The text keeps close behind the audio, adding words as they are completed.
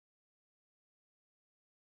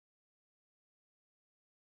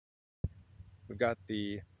We've got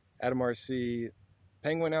the Adam RC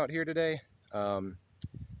Penguin out here today.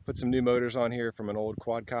 Put some new motors on here from an old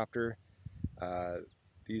quadcopter.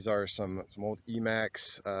 These are some old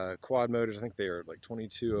Emax quad motors. I think they are like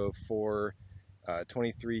 2204,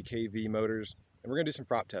 23 kV motors. And we're gonna do some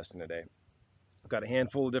prop testing today. I've got a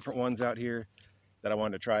handful of different ones out here that I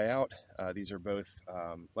wanted to try out. These are both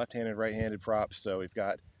left-handed, right-handed props, so we've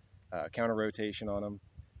got counter rotation on them.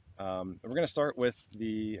 We're going to start with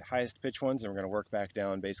the highest pitch ones, and we're going to work back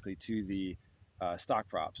down basically to the stock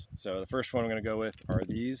props. So the first one I'm going to go with are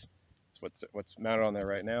these. It's what's mounted on there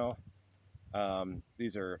right now.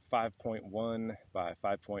 These are 5.1 by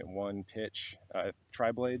 5.1 pitch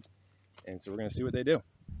tri-blades, and so we're going to see what they do.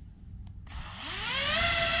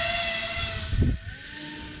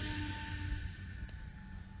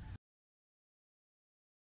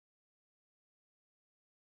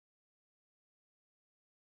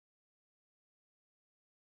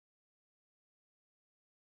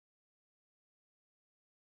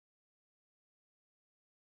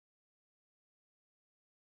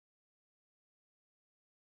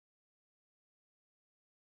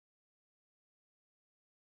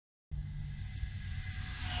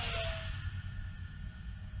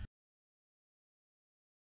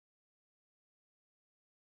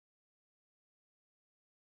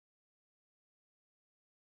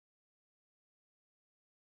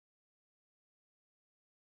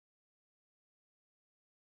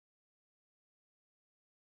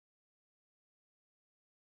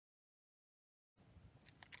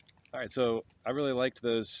 All right, so I really liked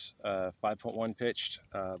those 5.1 pitched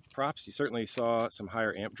props. You certainly saw some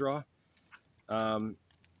higher amp draw. We're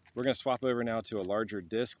going to swap over now to a larger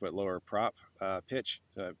disc but lower prop pitch.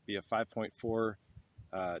 So be a 5.4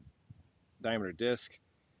 diameter disc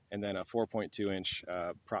and then a 4.2 inch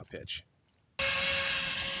prop pitch.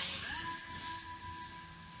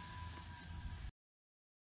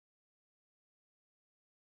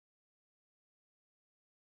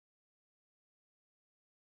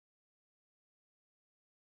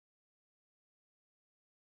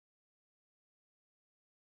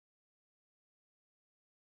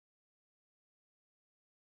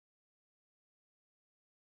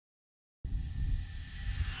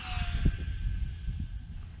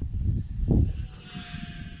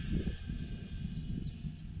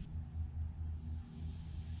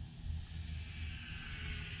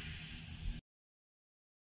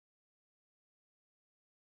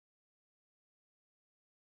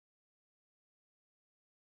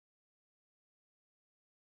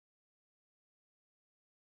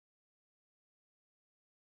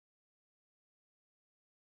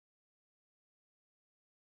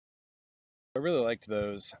 I really liked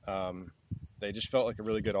those. They just felt like a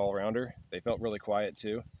really good all-rounder. They felt really quiet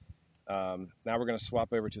too. Now we're going to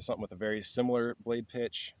swap over to something with a very similar blade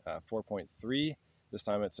pitch, 4.3. This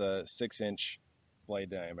time it's a 6-inch blade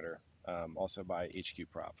diameter, also by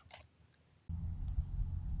HQ Prop.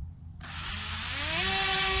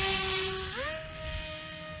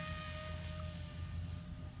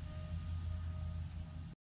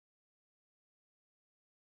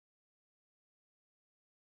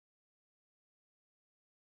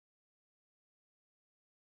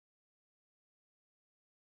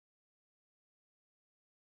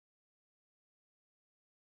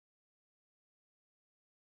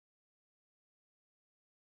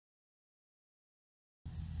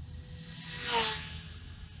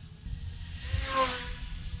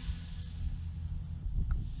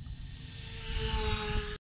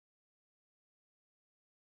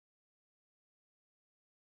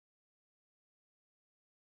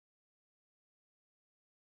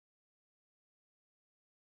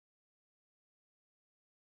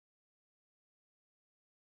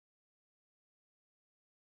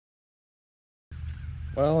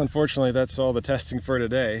 Well, unfortunately, that's all the testing for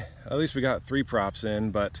today. At least we got 3 props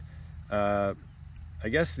in, but I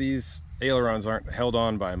guess these ailerons aren't held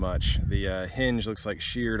on by much. The hinge looks like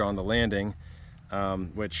sheared on the landing,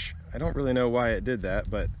 which I don't really know why it did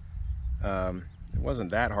that, but it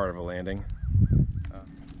wasn't that hard of a landing.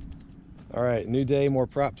 All right, new day, more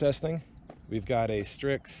prop testing. We've got a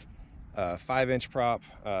Strix 5-inch prop,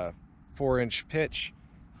 4-inch pitch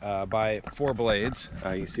by 4 blades.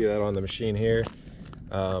 You see that on the machine here.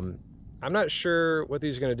 I'm not sure what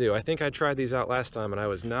these are going to do. I think I tried these out last time and I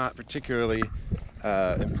was not particularly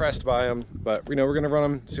impressed by them, but we're going to run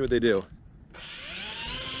them, see what they do.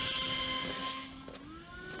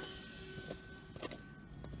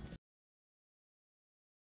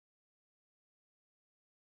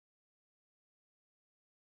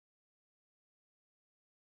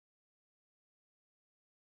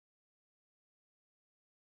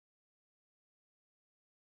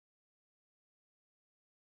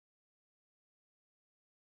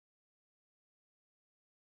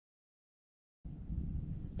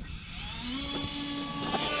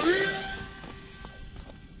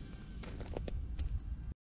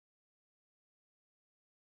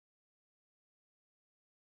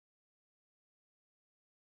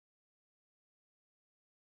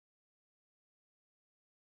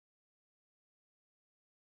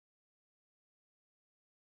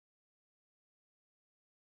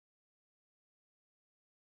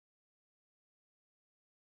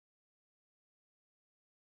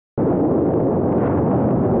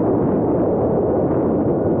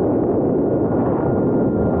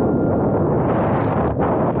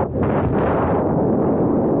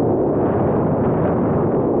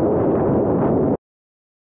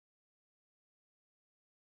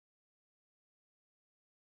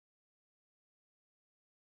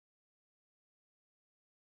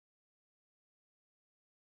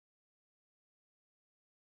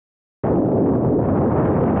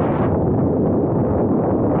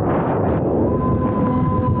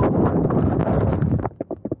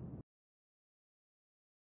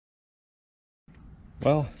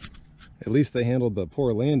 Well, at least they handled the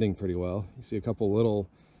poor landing pretty well. You see a couple little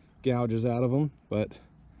gouges out of them, but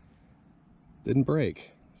didn't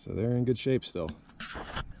break. So they're in good shape still.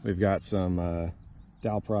 We've got some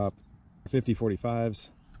DALProp 5045s.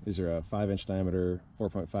 These are a 5-inch diameter,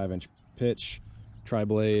 4.5-inch pitch,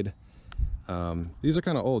 tri-blade. These are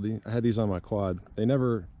kind of old. I had these on my quad. They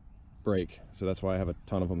never break, so that's why I have a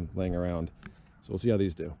ton of them laying around. So we'll see how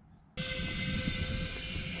these do.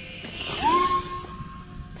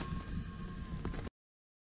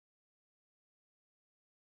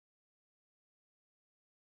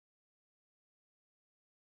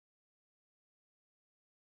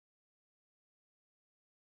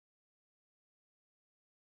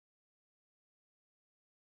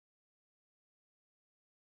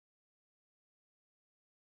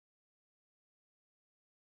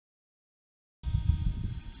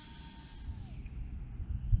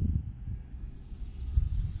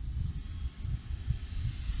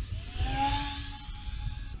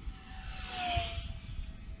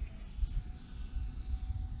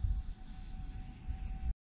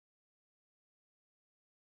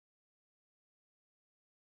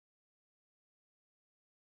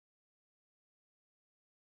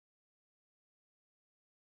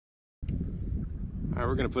 All right,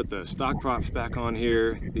 we're gonna put the stock props back on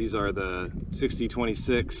here. These are the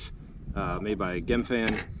 6026 made by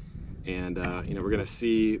Gemfan, and you know, we're gonna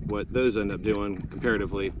see what those end up doing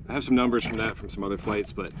comparatively. I have some numbers from that from some other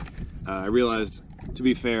flights, but I realized, to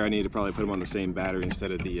be fair, I need to probably put them on the same battery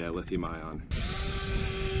instead of the lithium ion.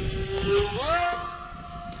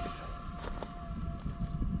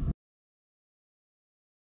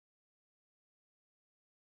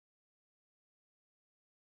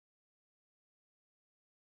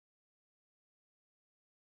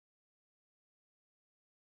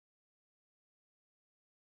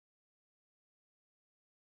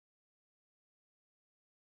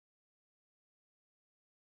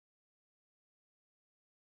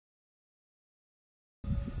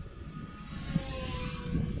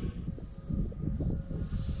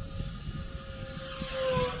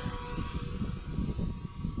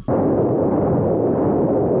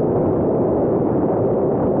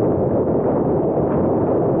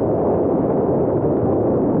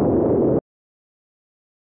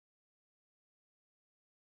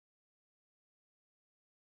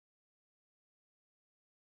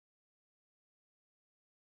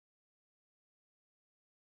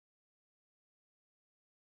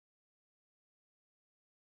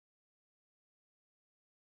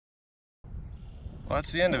 Well,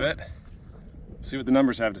 that's the end of it. See what the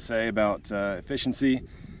numbers have to say about efficiency.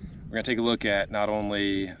 We're going to take a look at not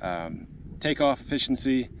only takeoff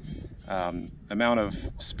efficiency, amount of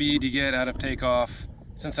speed you get out of takeoff,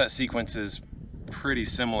 since that sequence is pretty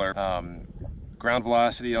similar, ground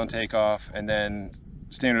velocity on takeoff, and then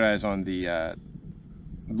standardize on the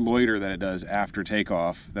loiter that it does after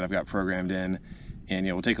takeoff that I've got programmed in. And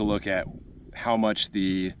we'll take a look at how much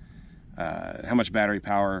battery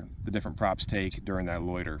power the different props take during that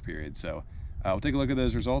loiter period. So we'll take a look at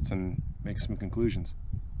those results and make some conclusions.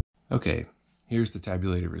 Okay, here's the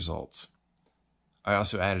tabulated results. I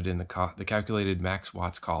also added in the calculated max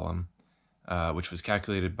watts column, which was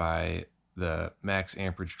calculated by the max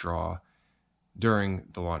amperage draw during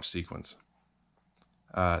the launch sequence.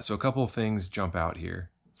 So a couple of things jump out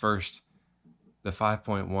here. First, the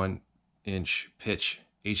 5.1-inch pitch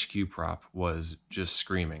HQ prop was just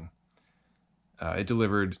screaming. It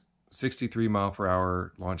delivered 63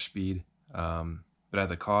 mile/hour launch speed, but at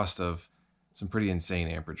the cost of some pretty insane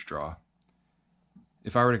amperage draw.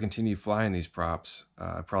 If I were to continue flying these props,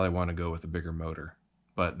 I probably want to go with a bigger motor,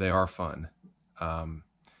 but they are fun. So I'm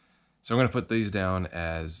going to put these down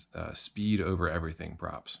as speed over everything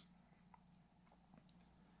props.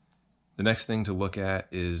 The next thing to look at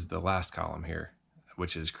is the last column here,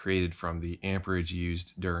 which is created from the amperage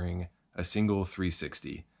used during a single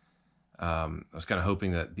 360. I was kind of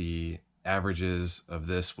hoping that the averages of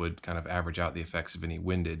this would kind of average out the effects of any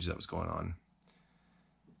windage that was going on.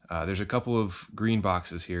 There's a couple of green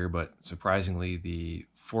boxes here, but surprisingly the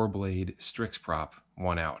 4-blade Strix prop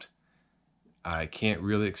won out. I can't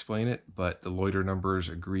really explain it, but the loiter numbers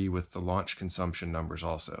agree with the launch consumption numbers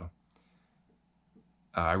also.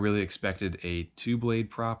 I really expected a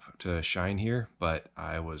 2-blade prop to shine here, but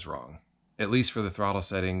I was wrong. At least for the throttle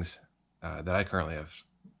settings that I currently have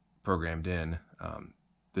programmed in,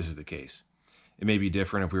 this is the case. It may be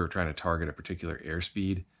different if we were trying to target a particular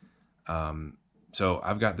airspeed. So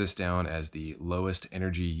I've got this down as the lowest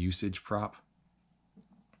energy usage prop.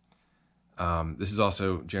 This is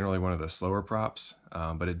also generally one of the slower props,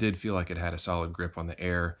 but it did feel like it had a solid grip on the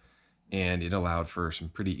air and it allowed for some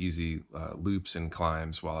pretty easy loops and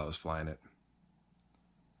climbs while I was flying it.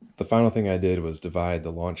 The final thing I did was divide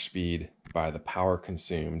the launch speed by the power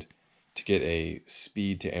consumed to get a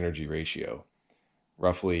speed to energy ratio,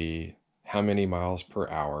 roughly how many miles per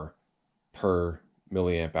hour per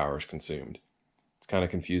milliamp hours consumed. It's kind of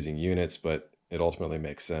confusing units, but it ultimately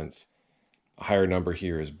makes sense. A higher number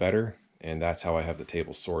here is better, and that's how I have the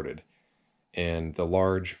table sorted. And the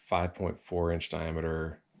large 5.4 inch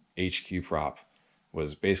diameter HQ prop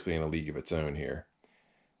was basically in a league of its own here.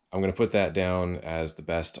 I'm going to put that down as the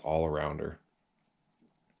best all-arounder.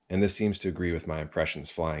 And this seems to agree with my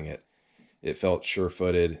impressions flying it. It felt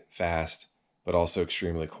sure-footed, fast, but also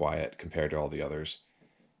extremely quiet compared to all the others.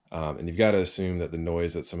 And you've got to assume that the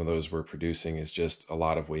noise that some of those were producing is just a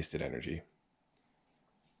lot of wasted energy.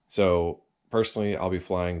 So personally, I'll be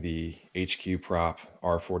flying the HQ Prop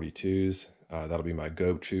R42s. That'll be my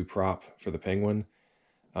go-to prop for the Penguin.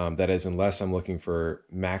 That is, unless I'm looking for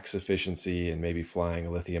max efficiency and maybe flying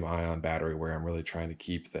a lithium-ion battery where I'm really trying to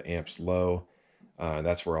keep the amps low.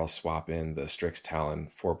 That's where I'll swap in the Strix Talon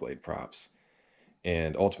 4-blade props.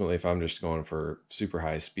 And ultimately, if I'm just going for super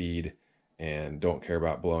high speed and don't care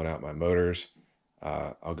about blowing out my motors,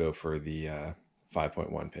 I'll go for the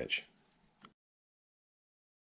 5.1 pitch.